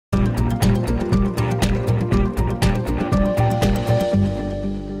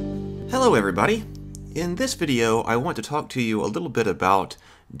Hello everybody! In this video I want to talk to you a little bit about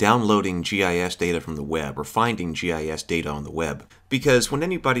downloading GIS data from the web or finding GIS data on the web. Because when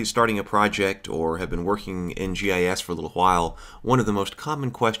anybody's starting a project or have been working in GIS for a little while, one of the most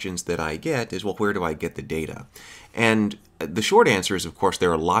common questions that I get is, well, where do I get the data? And the short answer is, of course,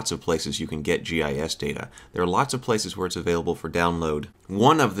 there are lots of places you can get GIS data. There are lots of places where it's available for download.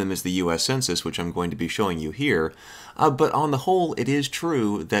 One of them is the US Census, which I'm going to be showing you here. But on the whole, it is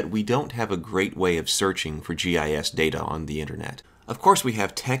true that we don't have a great way of searching for GIS data on the internet. Of course, we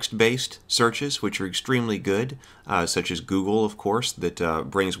have text-based searches, which are extremely good, such as Google, of course, that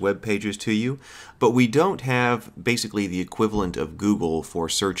brings web pages to you. But we don't have basically the equivalent of Google for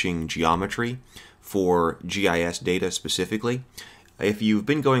searching geometry, for GIS data specifically. If you've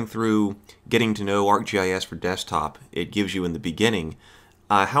been going through getting to know ArcGIS for desktop, it gives you in the beginning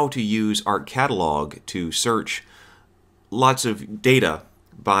how to use ArcCatalog to search lots of data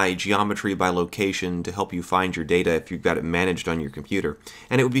by geometry, by location, to help you find your data if you've got it managed on your computer.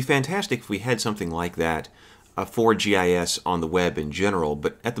 And it would be fantastic if we had something like that for GIS on the web in general,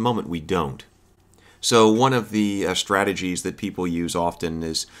 but at the moment we don't. So one of the strategies that people use often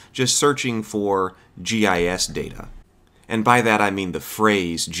is just searching for GIS data. And by that I mean the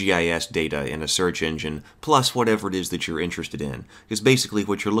phrase GIS data in a search engine, plus whatever it is that you're interested in. Because basically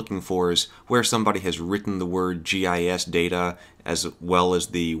what you're looking for is where somebody has written the word GIS data as well as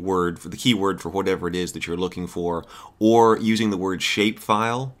the keyword for whatever it is that you're looking for, or using the word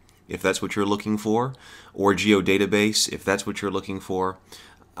shapefile, if that's what you're looking for, or geodatabase, if that's what you're looking for.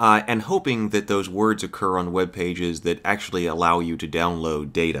 And hoping that those words occur on web pages that actually allow you to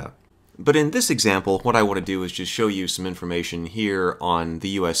download data. But in this example, what I want to do is just show you some information here on the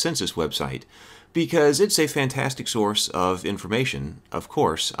US Census website, because it's a fantastic source of information, of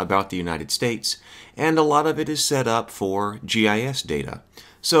course, about the United States, and a lot of it is set up for GIS data.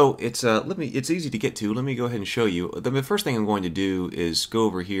 So it's easy to get to. Let me go ahead and show you. The first thing I'm going to do is go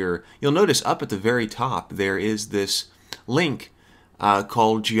over here. You'll notice up at the very top there is this link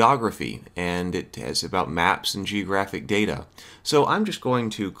called Geography, and it has about maps and geographic data. So I'm just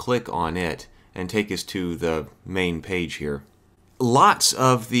going to click on it and take us to the main page here. Lots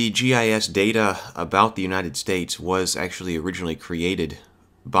of the GIS data about the United States was actually originally created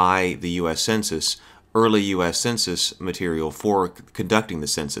by the US Census, early US Census material for conducting the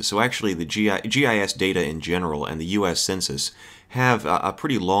census. So actually the GIS data in general and the US Census have a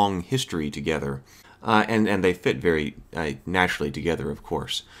pretty long history together. And they fit very naturally together, of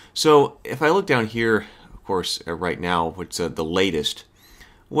course. So if I look down here, of course, right now, what's the latest?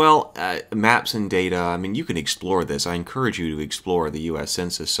 Well, maps and data, I mean, you can explore this. I encourage you to explore the US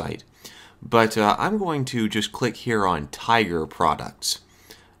Census site. But I'm going to just click here on Tiger Products.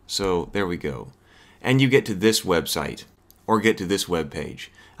 So there we go. And you get to this website, or get to this web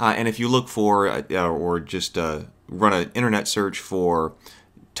page. And if you look for, or just run an internet search for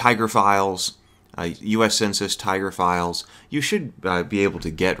Tiger files, US Census Tiger files, you should be able to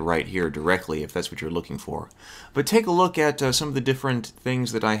get right here directly if that's what you're looking for. But take a look at some of the different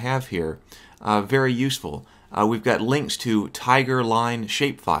things that I have here. Very useful. We've got links to Tiger line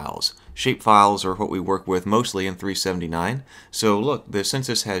shapefiles. Shapefiles are what we work with mostly in 379. So look, the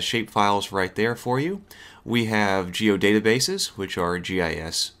Census has shapefiles right there for you. We have geodatabases, which are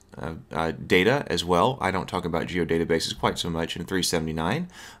GIS data as well. I don't talk about geodatabases quite so much in 379,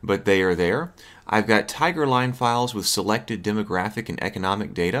 but they are there. I've got Tiger line files with selected demographic and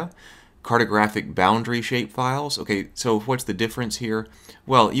economic data. Cartographic boundary shape files. Okay, so what's the difference here?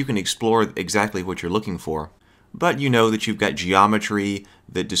 Well, you can explore exactly what you're looking for. But you know that you've got geometry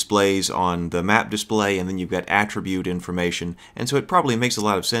that displays on the map display, and then you've got attribute information. And so it probably makes a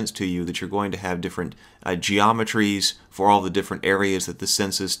lot of sense to you that you're going to have different geometries for all the different areas that the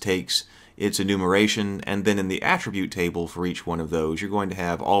census takes its enumeration. And then in the attribute table for each one of those, you're going to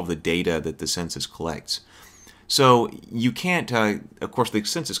have all of the data that the census collects. So you can't, of course, the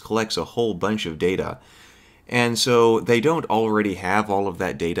census collects a whole bunch of data. And so they don't already have all of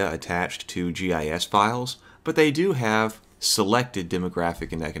that data attached to GIS files. But they do have selected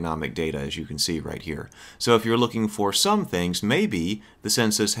demographic and economic data, as you can see right here. So if you're looking for some things, maybe the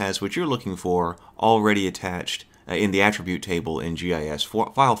census has what you're looking for already attached in the attribute table in GIS file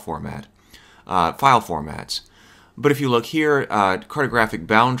formats. But if you look here, cartographic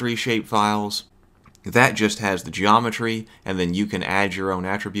boundary shape files, that just has the geometry, and then you can add your own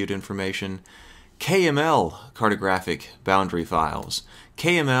attribute information. KML cartographic boundary files.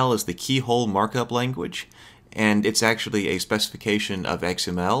 KML is the keyhole markup language, and it's actually a specification of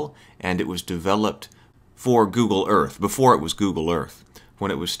XML, and it was developed for Google Earth, before it was Google Earth. when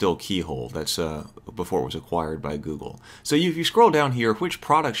it was still Keyhole. That's before it was acquired by Google. So if you scroll down here, which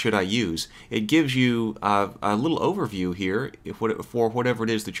product should I use? It gives you a little overview here for whatever it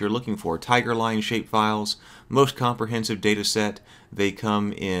is that you're looking for. Tigerline shapefiles, most comprehensive data set. They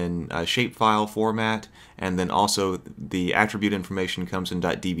come in shapefile format, and then also the attribute information comes in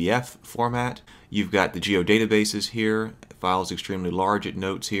 .dbf format. You've got the geodatabases here. Files extremely large, it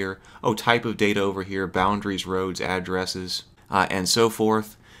notes here. Oh, type of data over here, boundaries, roads, addresses, and so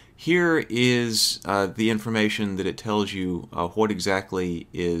forth. Here is the information that it tells you what exactly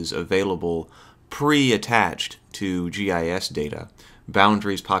is available pre-attached to GIS data.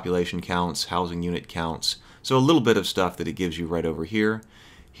 Boundaries, population counts, housing unit counts. So a little bit of stuff that it gives you right over here.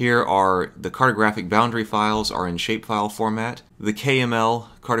 Here are the cartographic boundary files are in shapefile format. The KML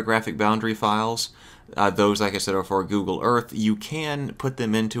cartographic boundary files, those, like I said, are for Google Earth. You can put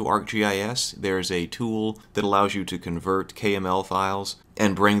them into ArcGIS. There's a tool that allows you to convert KML files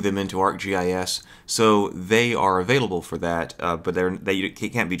and bring them into ArcGIS. So they are available for that, but they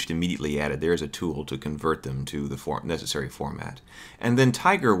can't be just immediately added. There is a tool to convert them to the necessary format. And then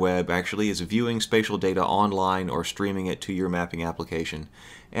TigerWeb actually is viewing spatial data online or streaming it to your mapping application.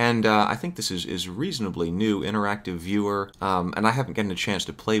 And I think this is reasonably new, interactive viewer, and I haven't gotten a chance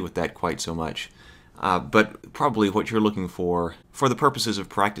to play with that quite so much. But probably what you're looking for the purposes of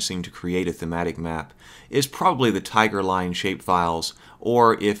practicing to create a thematic map, is probably the Tigerline shapefiles,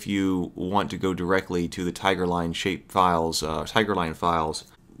 or if you want to go directly to the Tigerline shapefiles, Tigerline files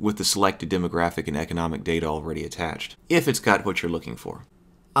with the selected demographic and economic data already attached, if it's got what you're looking for.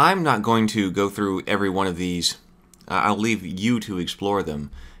 I'm not going to go through every one of these. I'll leave you to explore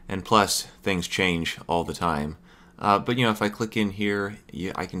them, and plus things change all the time. But you know, if I click in here,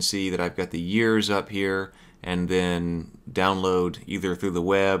 I can see that I've got the years up here, and then download either through the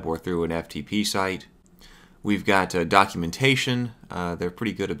web or through an FTP site. We've got documentation. They're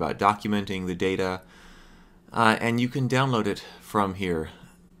pretty good about documenting the data, and you can download it from here.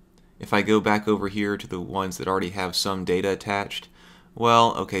 If I go back over here to the ones that already have some data attached,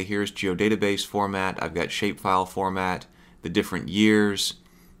 well, okay, here's geodatabase format. I've got shapefile format, the different years,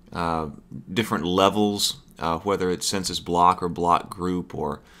 different levels, whether it's census block or block group,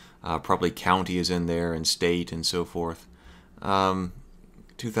 or probably county is in there, and state, and so forth.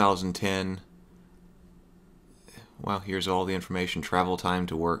 2010, well, here's all the information, travel time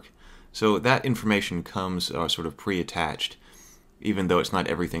to work. So that information comes sort of pre-attached, even though it's not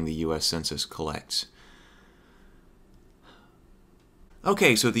everything the U.S. Census collects.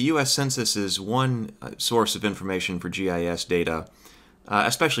 Okay, so the U.S. Census is one source of information for GIS data,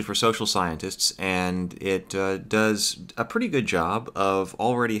 especially for social scientists, and it does a pretty good job of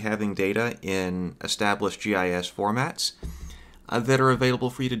already having data in established GIS formats that are available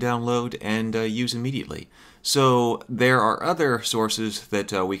for you to download and use immediately. So there are other sources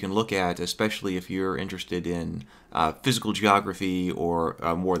that we can look at, especially if you're interested in physical geography or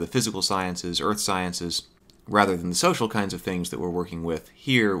more the physical sciences, earth sciences, rather than the social kinds of things that we're working with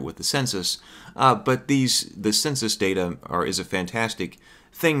here with the census. But the census data is a fantastic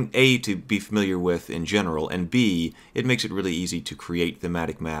thing, A, to be familiar with in general, and B, it makes it really easy to create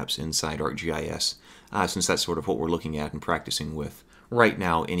thematic maps inside ArcGIS, since that's sort of what we're looking at and practicing with right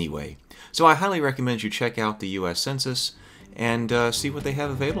now anyway. So I highly recommend you check out the U.S. Census and see what they have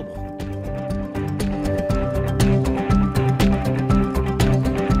available.